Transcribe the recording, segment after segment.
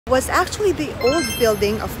was actually the old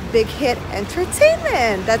building of Big Hit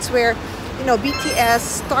Entertainment. That's where, you know, BTS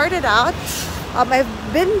started out. I've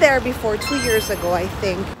been there before 2 years ago, I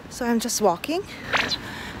think. So I'm just walking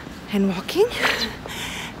and walking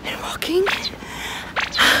and walking.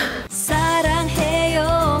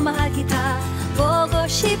 사랑해요 마기타 보고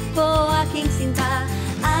싶어 아킹 신타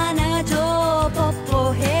안아줘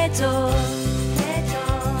뽀뽀해줘.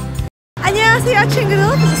 안녕하세요,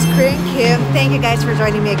 Cheonggu. This is Kim. Thank you guys for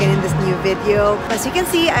joining me again in this new video. As you can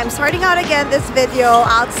see, I'm starting out again this video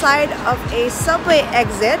outside of a subway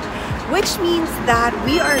exit, which means that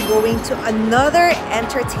we are going to another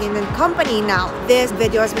entertainment company now. This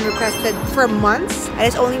video has been requested for months, and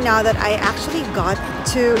it's only now that I actually got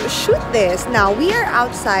to shoot this. Now, we are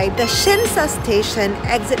outside the Shinsa station,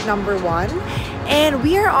 exit number 1, and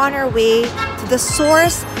we are on our way to the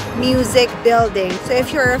Source Music building. So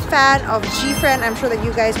if you're a fan of GFriend, I'm sure that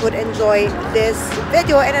you guys would enjoy this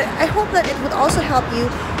video, and I hope that it would also help you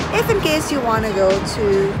if in case you want to go to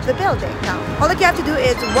the building. Now, all that you have to do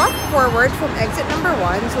is walk forward from exit number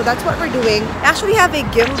 1. So that's what we're doing. I actually have a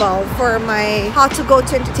gimbal for my how to go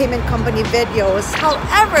to entertainment company videos.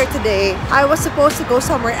 However, today I was supposed to go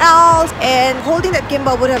somewhere else, and holding that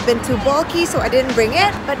gimbal would have been too bulky, so I didn't bring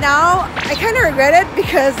it. But now I kind of regret it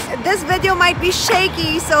because this video might be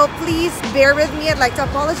shaky, so please bear with me. I'd like to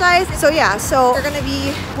apologize. So yeah, so we're gonna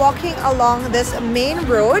be walking along this main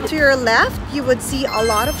road. To your left, you would see a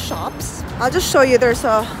lot of shops. I'll just show you. There's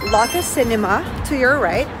a Lotte Cinema to your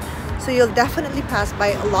right, so you'll definitely pass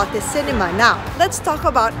by Lotte Cinema. Now, let's talk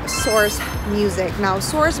about Source Music. Now,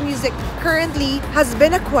 Source Music currently has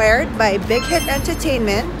been acquired by Big Hit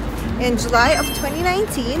Entertainment in July of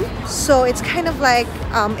 2019. So it's kind of like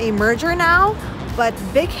a merger now, but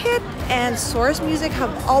Big Hit and Source Music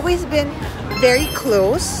have always been very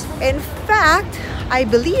close. In fact, I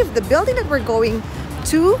believe the building that we're going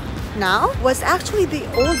to now was actually the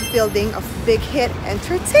old building of Big Hit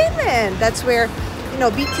Entertainment. That's where, you know,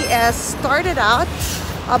 BTS started out.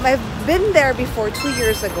 I've been there before 2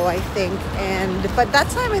 years ago, I think, but that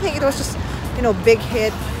time I think it was just, you know, Big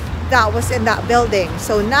Hit that was in that building.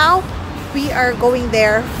 So now we are going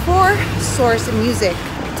there for Source Music.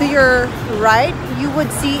 To your right, you would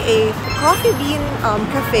see a coffee bean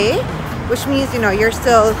cafe, which means, you know, you're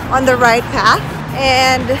still on the right path.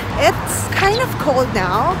 And it's kind of cold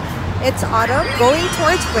now. It's autumn, going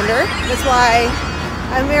towards winter. That's why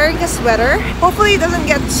I'm wearing a sweater. Hopefully it doesn't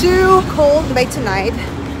get too cold by tonight.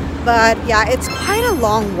 But yeah, it's quite a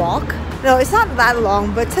long walk. No, it's not that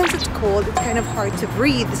long, but since it's cold, it's kind of hard to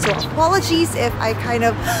breathe. So apologies if I kind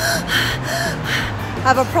of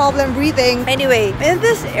have a problem breathing. Anyway, in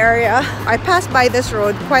this area, I pass by this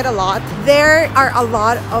road quite a lot. There are a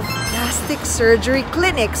lot of plastic surgery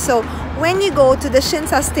clinics. So when you go to the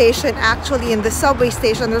Shinsa station, actually in the subway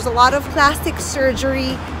station, there's a lot of plastic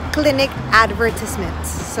surgery clinic advertisements.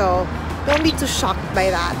 So don't be too shocked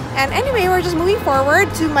by that. And anyway, we're just moving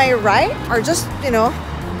forward. To my right are just, you know,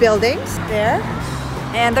 buildings there.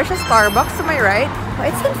 And there's a Starbucks to my right.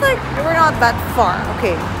 It seems like we're not that far.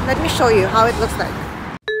 Okay, let me show you how it looks like.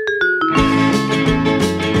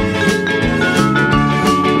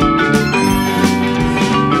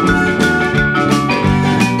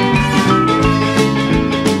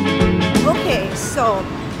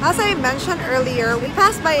 As I mentioned earlier, we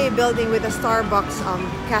passed by a building with a Starbucks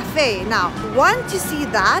cafe. Now, once you see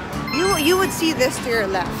that, you would see this to your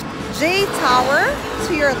left. J Tower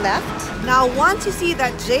to your left. Now, once you see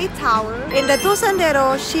that J Tower in the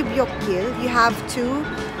Dosan-daero you have to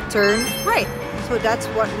turn right. So that's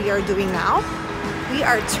what we are doing now. We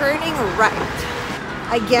are turning right.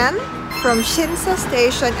 Again, from Shinsa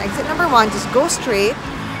station, exit number 1, just go straight.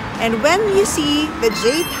 And when you see the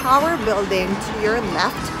J Tower building to your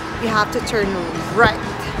left, you have to turn right.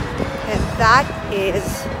 And that is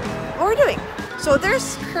what we're doing. So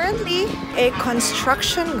there's currently a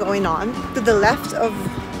construction going on to the left of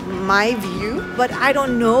my view, but I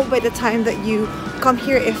don't know by the time that you come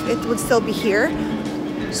here if it would still be here.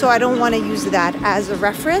 So I don't want to use that as a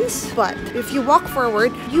reference. But if you walk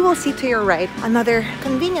forward, you will see to your right another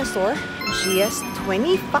convenience store,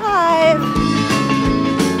 GS25.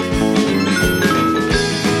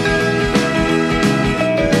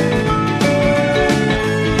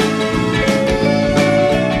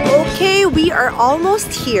 We are almost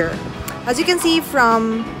here. As you can see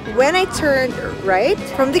from when I turned right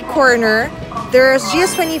from the corner, there's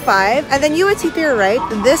GS25, and then you would see to your right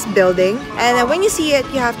this building, and then when you see it,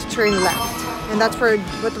 you have to turn left, and that's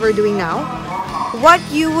what we're doing now. What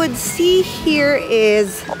you would see here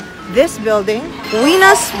is this building,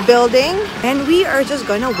 Wina's building, and we are just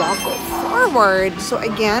gonna walk forward. So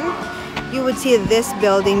again, you would see this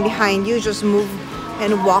building behind you. Just move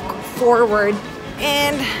and walk forward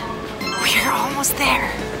and we're almost there.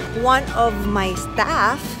 One of my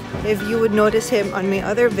staff, if you would notice him on my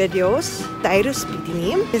other videos, Tyrus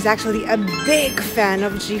Pitinim, is actually a big fan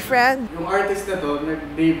of GFriend. Yung artist na to,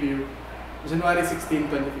 nag-debut January 16,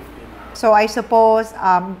 2015. So I suppose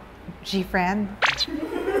GFriend,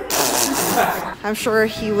 I'm sure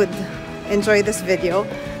he would enjoy this video,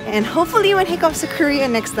 and hopefully when he comes to Korea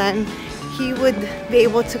next time, he would be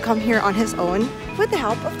able to come here on his own with the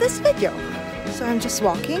help of this video. So I'm just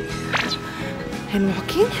walking and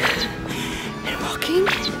walking and walking.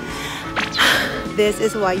 This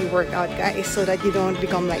is why you work out, guys, so that you don't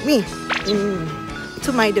become like me.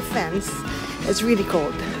 To my defense, it's really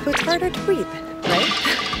cold, so it's harder to breathe, right?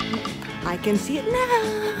 I can see it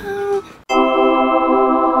now.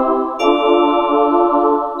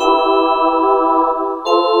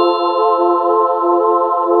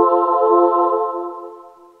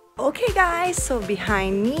 Okay guys, so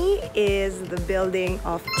behind me is the building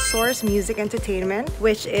of Source Music Entertainment,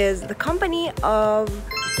 which is the company of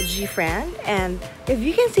GFriend. And if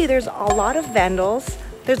you can see, there's a lot of vandals.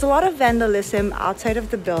 There's a lot of vandalism outside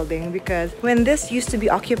of the building because when this used to be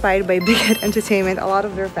occupied by Big Hit Entertainment, a lot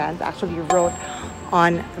of their fans actually wrote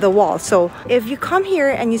on the wall. So if you come here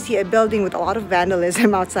and you see a building with a lot of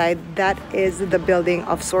vandalism outside, that is the building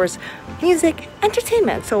of Source Music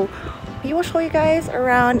Entertainment. So we will show you guys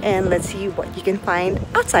around and let's see what you can find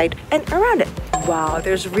outside and around it. Wow,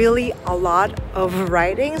 there's really a lot of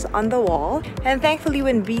writings on the wall, and thankfully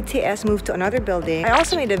when BTS moved to another building, I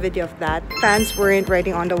also made a video of that. Fans weren't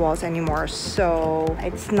writing on the walls anymore, so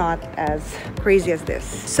it's not as crazy as this.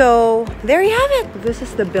 So there you have it. This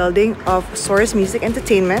is the building of Source Music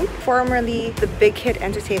Entertainment, formerly the Big Hit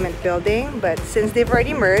Entertainment building, but since they've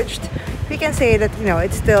already merged, we can say that, you know,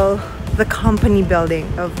 it's still the company building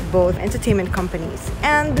of both entertainment companies.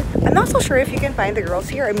 And I'm not so sure if you can find the girls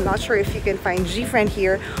here. I'm not sure if you can find GFriend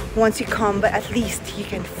here once you come, but at least you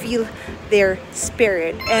can feel their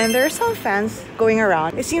spirit. And there are some fans going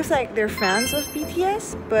around. It seems like they're fans of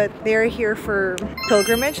BTS, but they're here for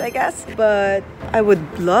pilgrimage, I guess. But I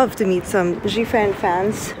would love to meet some GFriend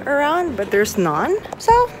fans around, but there's none.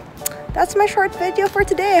 So that's my short video for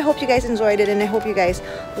today. I hope you guys enjoyed it and I hope you guys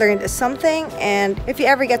learned something. And if you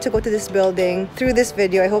ever get to go to this building through this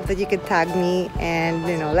video, I hope that you could tag me and,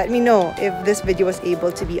 you know, let me know if this video was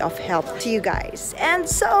able to be of help to you guys. And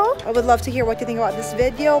so I would love to hear what you think about this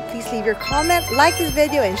video. Please leave your comment, like this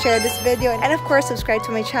video and share this video, and of course subscribe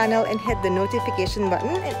to my channel and hit the notification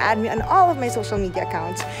button and add me on all of my social media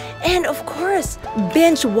accounts. And of course,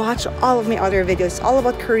 binge watch all of my other videos. It's all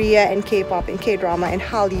about Korea and K-pop and K-drama and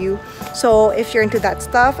Hallyu. So if you're into that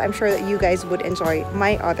stuff, I'm sure that you guys would enjoy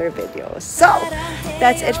my other videos. So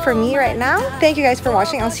that's it for me right now. Thank you guys for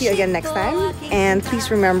watching. I'll see you again next time. And please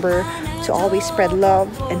remember to always spread love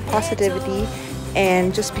and positivity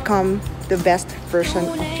and just become the best version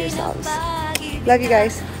of yourselves. Love you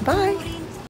guys. Bye.